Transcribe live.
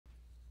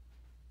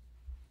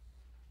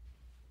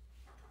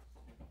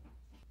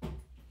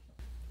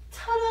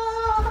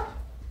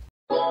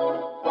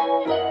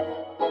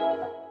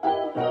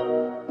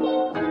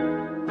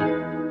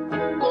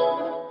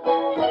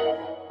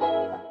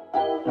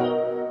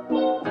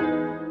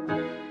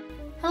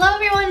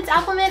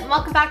Appleminte,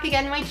 welcome back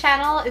again to my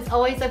channel. As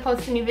always, I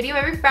post a new video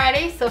every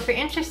Friday, so if you're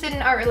interested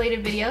in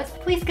art-related videos,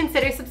 please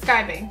consider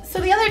subscribing. So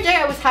the other day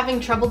I was having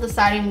trouble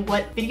deciding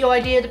what video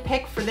idea to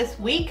pick for this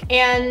week,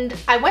 and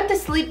I went to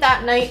sleep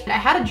that night. I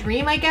had a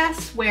dream, I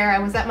guess, where I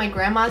was at my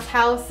grandma's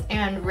house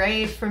and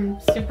Ray from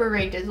Super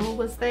Ray Dizzle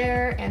was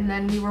there, and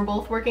then we were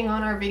both working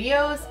on our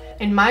videos.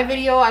 In my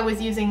video, I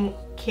was using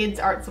kids'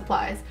 art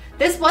supplies.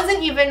 This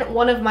wasn't even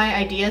one of my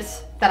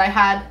ideas that I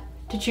had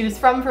to choose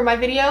from for my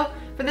video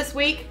for this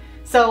week.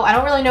 So I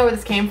don't really know where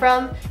this came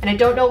from, and I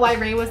don't know why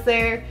Ray was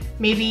there.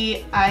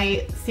 Maybe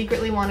I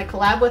secretly want to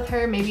collab with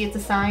her. Maybe it's a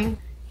sign.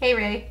 Hey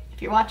Ray,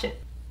 if you're watching.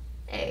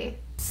 Hey.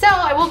 So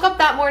I woke up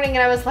that morning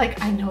and I was like,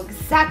 I know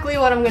exactly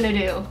what I'm gonna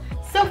do.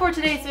 So for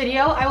today's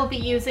video, I will be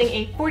using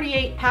a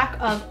 48 pack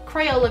of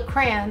Crayola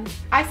crayons.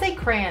 I say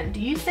crayon. Do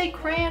you say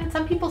crayon?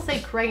 Some people say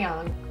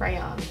crayon.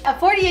 Crayon. A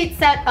 48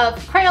 set of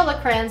Crayola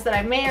crayons that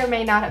I may or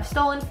may not have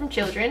stolen from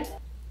children.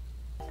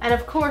 And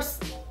of course,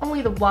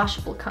 only the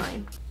washable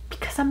kind,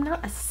 because I'm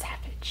not a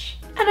savage.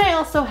 And I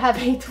also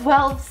have a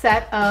 12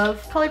 set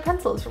of colored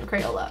pencils from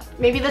Crayola.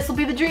 Maybe this will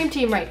be the dream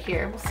team right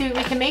here. We'll see what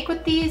we can make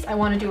with these. I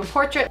want to do a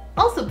portrait.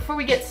 Also, before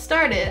we get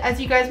started, as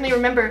you guys may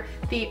remember,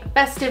 the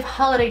festive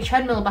holiday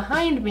treadmill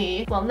behind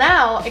me, well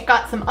now it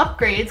got some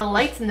upgrades. The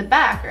lights in the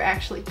back are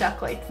actually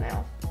duck lights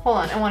now. Hold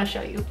on, I want to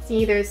show you.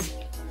 See, there's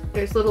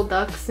little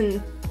ducks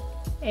and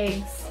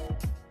eggs.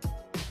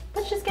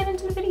 Let's just get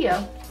into the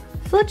video.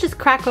 So let's just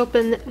crack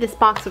open this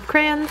box of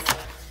crayons.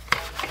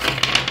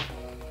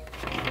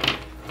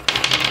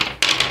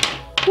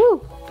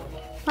 Woo!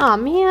 Aw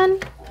man,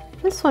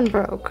 this one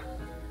broke.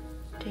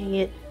 Dang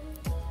it.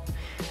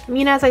 I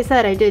mean, as I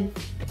said, I did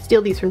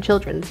steal these from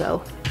children,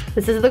 so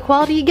this is the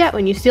quality you get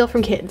when you steal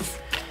from kids.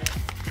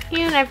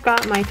 And I've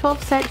got my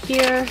 12 set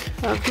here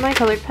of my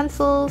colored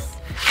pencils.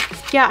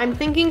 Yeah, I'm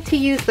thinking to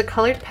use the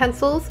colored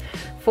pencils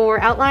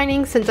for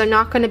outlining since I'm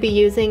not going to be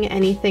using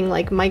anything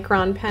like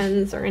micron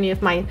pens or any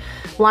of my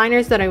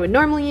liners that I would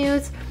normally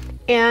use.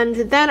 And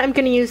then I'm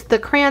going to use the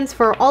crayons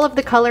for all of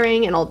the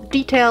coloring and all the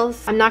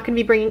details. I'm not going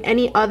to be bringing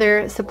any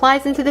other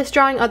supplies into this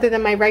drawing other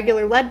than my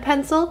regular lead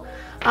pencil.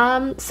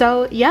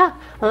 So yeah,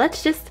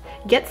 let's just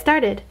get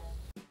started.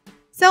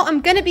 So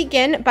I'm going to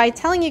begin by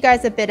telling you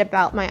guys a bit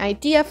about my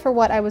idea for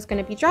what I was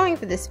going to be drawing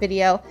for this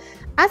video.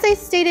 As I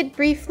stated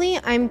briefly,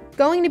 I'm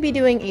going to be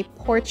doing a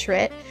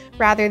portrait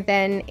rather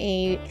than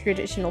a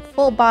traditional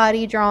full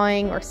body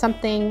drawing or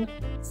something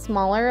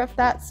smaller of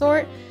that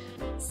sort.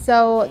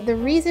 So the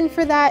reason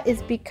for that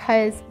is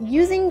because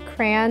using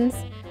crayons,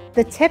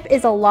 the tip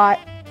is a lot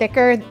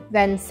thicker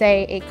than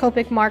say a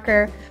Copic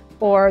marker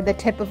or the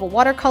tip of a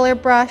watercolor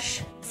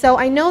brush. So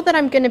I know that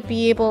I'm going to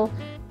be able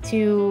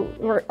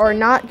to, or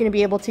not going to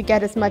be able to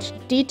get as much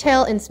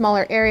detail in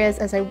smaller areas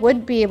as I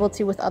would be able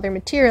to with other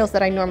materials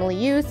that I normally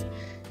use.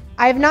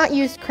 I've not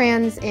used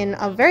crayons in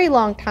a very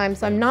long time,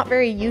 so I'm not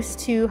very used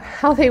to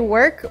how they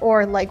work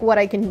or like what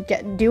I can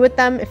do with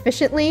them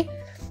efficiently.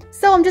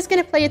 So I'm just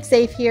going to play it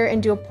safe here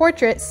and do a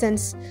portrait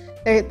since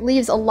it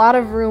leaves a lot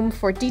of room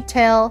for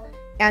detail.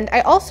 And I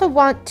also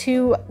want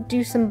to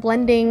do some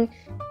blending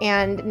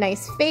and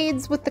nice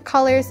fades with the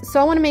colors, so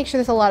I want to make sure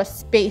there's a lot of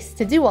space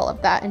to do all of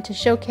that and to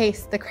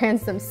showcase the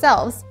crayons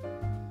themselves.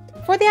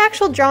 For the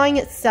actual drawing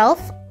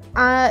itself,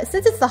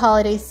 since it's the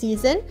holiday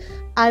season,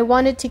 I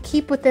wanted to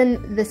keep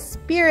within the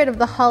spirit of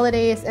the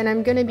holidays, and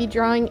I'm going to be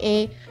drawing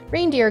a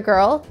reindeer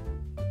girl.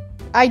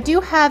 I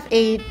do have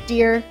a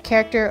deer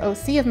character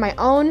OC of my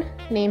own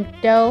named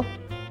Doe,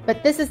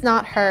 but this is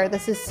not her.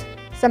 This is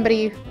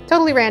somebody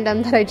totally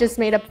random that I just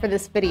made up for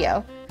this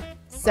video.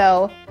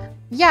 So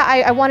yeah,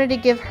 I wanted to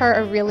give her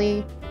a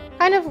really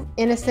kind of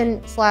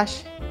innocent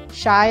slash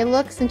shy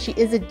look since she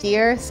is a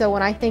deer. So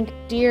when I think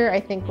deer, I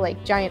think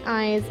like giant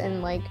eyes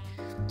and like,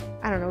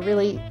 I don't know,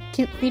 really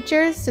cute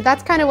features. So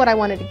that's kind of what I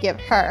wanted to give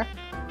her.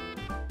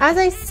 As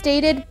I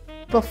stated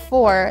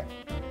before,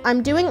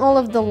 I'm doing all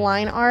of the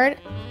line art.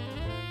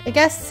 I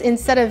guess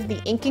instead of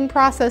the inking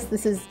process,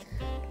 this is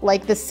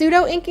like the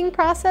pseudo inking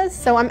process.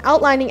 So I'm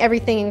outlining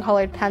everything in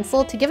colored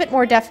pencil to give it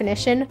more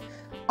definition.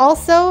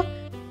 Also,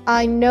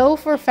 I know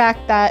for a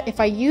fact that if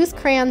I use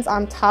crayons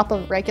on top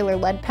of regular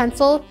lead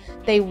pencil,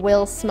 they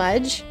will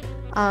smudge.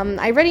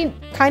 I already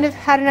kind of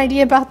had an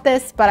idea about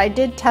this, but I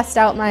did test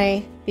out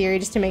my theory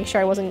just to make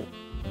sure I wasn't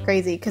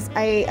crazy, because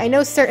I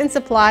know certain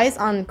supplies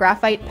on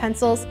graphite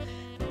pencils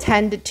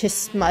tend to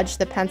smudge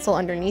the pencil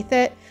underneath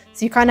it,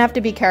 so you kind of have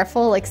to be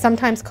careful. Like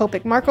sometimes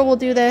Copic marker will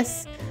do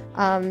this,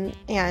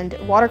 and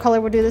watercolor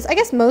will do this. I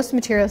guess most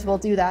materials will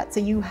do that, so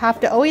you have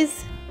to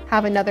always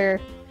have another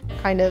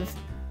kind of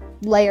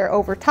layer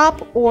over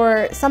top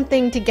or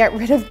something to get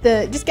rid of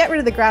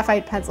the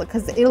graphite pencil,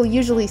 because it'll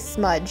usually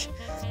smudge.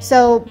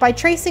 So by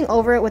tracing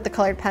over it with the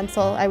colored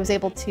pencil, I was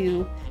able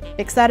to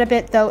fix that a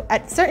bit, though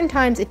at certain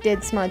times it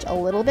did smudge a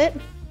little bit.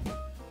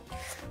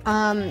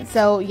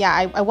 So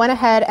yeah, I went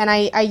ahead and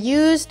I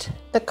used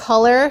the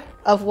color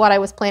of what I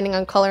was planning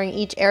on coloring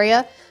each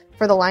area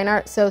for the line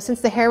art. So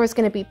since the hair was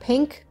going to be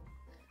pink,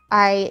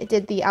 I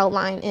did the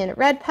outline in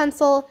red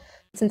pencil.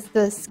 Since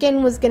the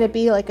skin was going to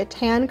be like a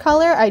tan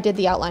color, I did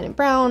the outline in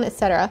brown,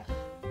 etc.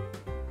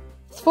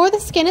 For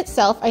the skin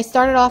itself, I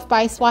started off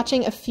by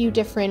swatching a few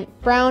different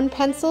brown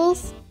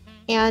pencils,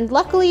 and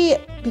luckily,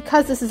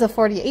 because this is a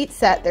 48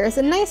 set, there's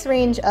a nice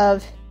range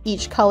of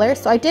each color,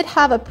 so I did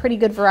have a pretty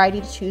good variety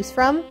to choose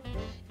from.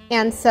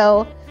 And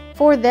so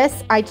for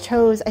this, I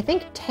chose, I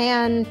think,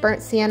 tan,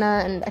 burnt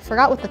sienna, and I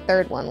forgot what the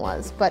third one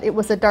was, but it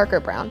was a darker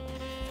brown.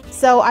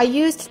 So I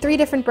used 3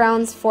 different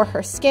browns for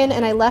her skin,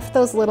 and I left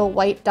those little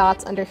white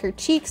dots under her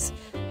cheeks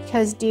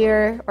because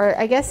deer, or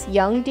I guess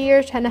young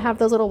deer, tend to have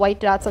those little white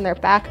dots on their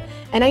back.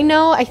 And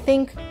I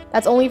think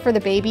that's only for the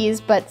babies,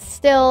 but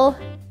still,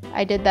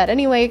 I did that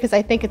anyway because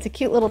I think it's a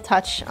cute little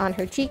touch on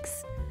her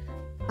cheeks.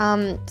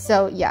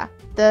 So yeah,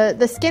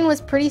 the skin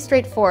was pretty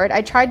straightforward.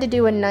 I tried to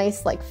do a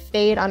nice like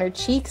fade on her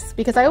cheeks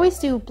because I always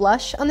do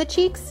blush on the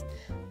cheeks.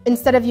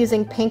 Instead of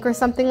using pink or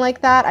something like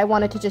that, I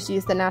wanted to just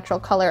use the natural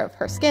color of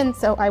her skin,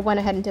 so I went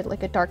ahead and did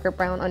like a darker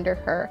brown under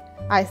her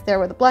eyes there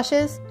where the blush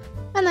is.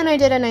 And then I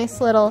did a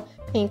nice little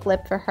pink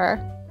lip for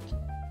her.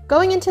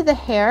 Going into the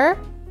hair,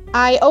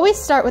 I always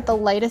start with the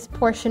lightest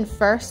portion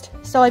first,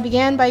 so I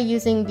began by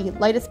using the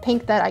lightest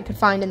pink that I could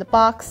find in the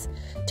box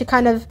to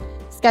kind of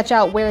sketch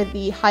out where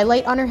the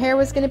highlight on her hair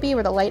was going to be,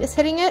 where the light is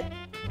hitting it.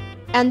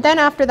 And then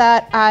after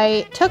that,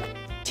 I took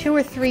 2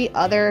 or 3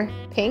 other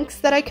pinks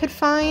that I could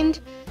find,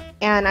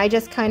 and I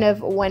just kind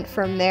of went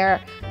from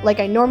there like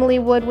I normally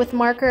would with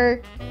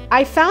marker.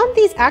 I found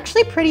these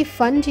actually pretty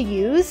fun to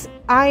use.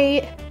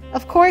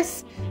 Of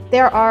course,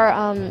 there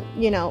are,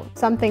 you know,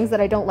 some things that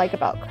I don't like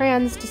about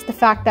crayons, just the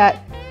fact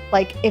that,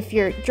 like, if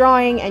you're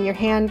drawing and your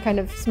hand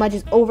kind of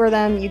smudges over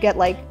them, you get,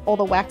 like, all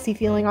the waxy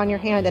feeling on your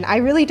hand, and I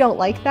really don't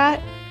like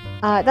that.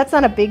 That's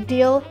not a big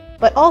deal,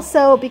 but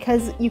also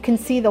because you can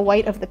see the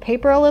white of the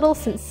paper a little,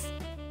 since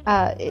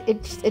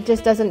it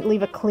just doesn't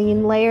leave a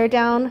clean layer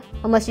down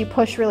unless you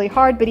push really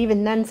hard, but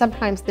even then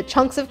sometimes the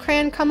chunks of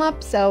crayon come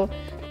up, so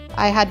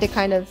I had to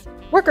kind of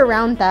work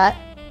around that.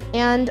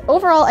 And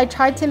overall, I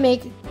tried to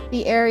make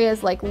the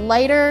areas like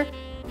lighter,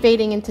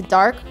 fading into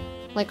dark,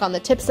 like on the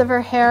tips of her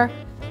hair,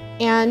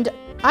 and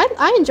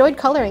I enjoyed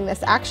coloring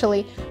this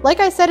actually. Like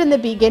I said in the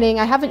beginning,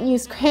 I haven't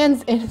used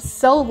crayons in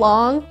so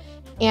long,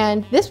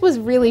 and this was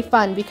really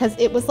fun because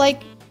it was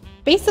like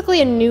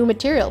basically a new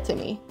material to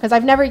me, because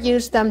I've never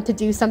used them to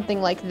do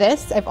something like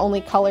this. I've only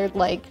colored,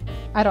 like,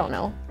 I don't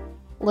know,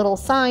 little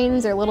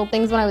signs or little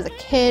things when I was a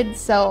kid,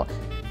 so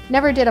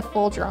never did a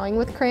full drawing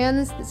with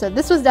crayons. So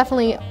this was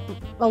definitely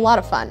a lot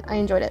of fun. I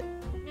enjoyed it.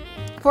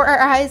 For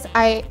her eyes,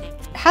 I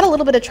had a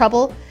little bit of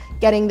trouble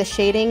getting the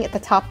shading at the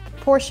top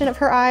portion of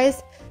her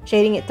eyes,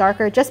 shading it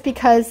darker, just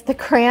because the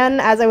crayon,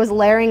 as I was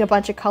layering a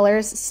bunch of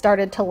colors,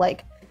 started to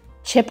like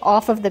chip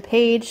off of the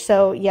page.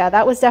 So yeah,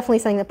 that was definitely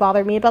something that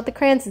bothered me about the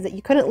crayons, is that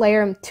you couldn't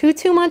layer them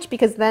too much,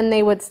 because then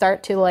they would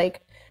start to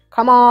like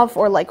come off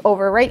or like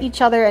overwrite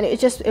each other, and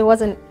it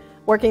wasn't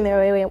working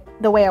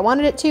the way I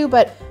wanted it to.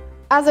 But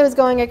as I was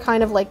going, I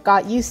kind of like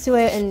got used to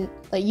it, and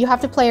like you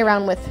have to play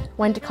around with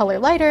when to color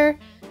lighter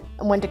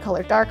and when to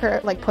color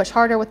darker, like push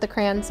harder with the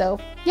crayon. So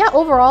yeah,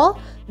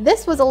 overall,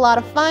 this was a lot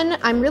of fun.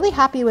 I'm really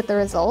happy with the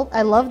result.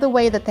 I love the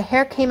way that the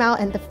hair came out,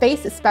 and the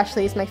face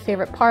especially is my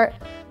favorite part.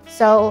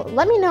 So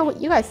let me know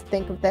what you guys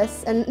think of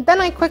this. And then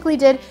I quickly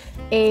did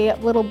a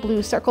little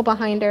blue circle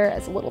behind her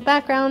as a little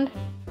background.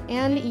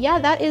 And yeah,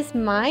 that is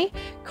my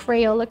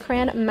Crayola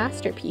crayon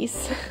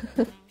masterpiece.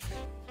 So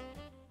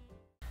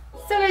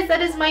guys,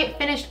 that is my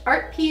finished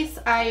art piece.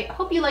 I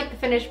hope you like the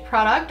finished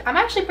product. I'm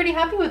actually pretty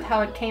happy with how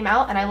it came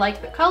out, and I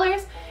like the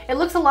colors. It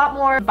looks a lot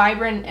more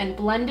vibrant and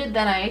blended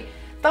than I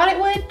thought it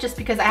would, just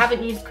because I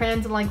haven't used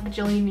crayons in like a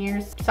bajillion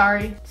years.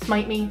 Sorry,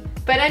 smite me.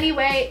 But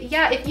anyway,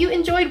 yeah, if you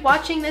enjoyed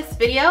watching this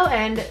video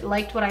and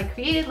liked what I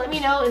created, let me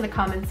know in the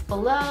comments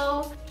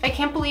below. I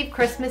can't believe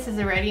Christmas is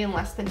already in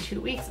less than 2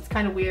 weeks. It's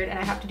kind of weird, and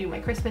I have to do my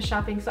Christmas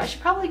shopping, so I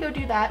should probably go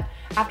do that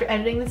after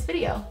editing this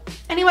video.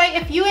 Anyway,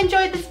 if you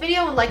enjoyed this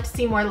video and would like to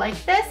see more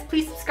like this,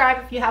 please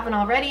subscribe if you haven't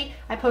already.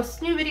 I post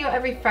a new video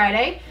every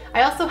Friday.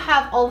 I also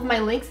have all of my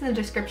links in the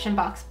description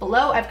box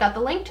below. I've got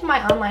the link to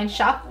my online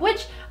shop,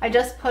 which I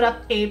just put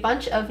up a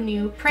bunch of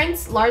new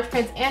prints, large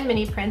prints and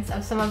mini prints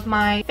of some of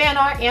my fan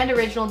art and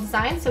original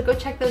designs, so go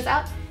check those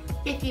out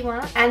if you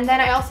want. And then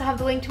I also have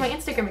the link to my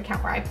Instagram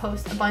account, where I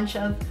post a bunch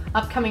of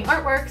upcoming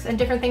artworks and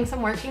different things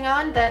I'm working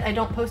on that I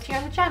don't post here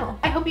on the channel.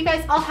 I hope you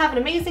guys all have an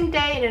amazing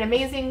day and an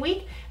amazing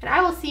week, and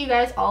I will see you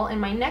guys all in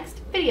my next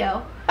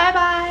video.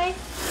 Bye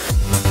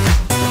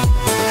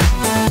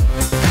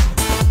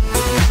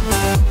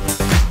bye!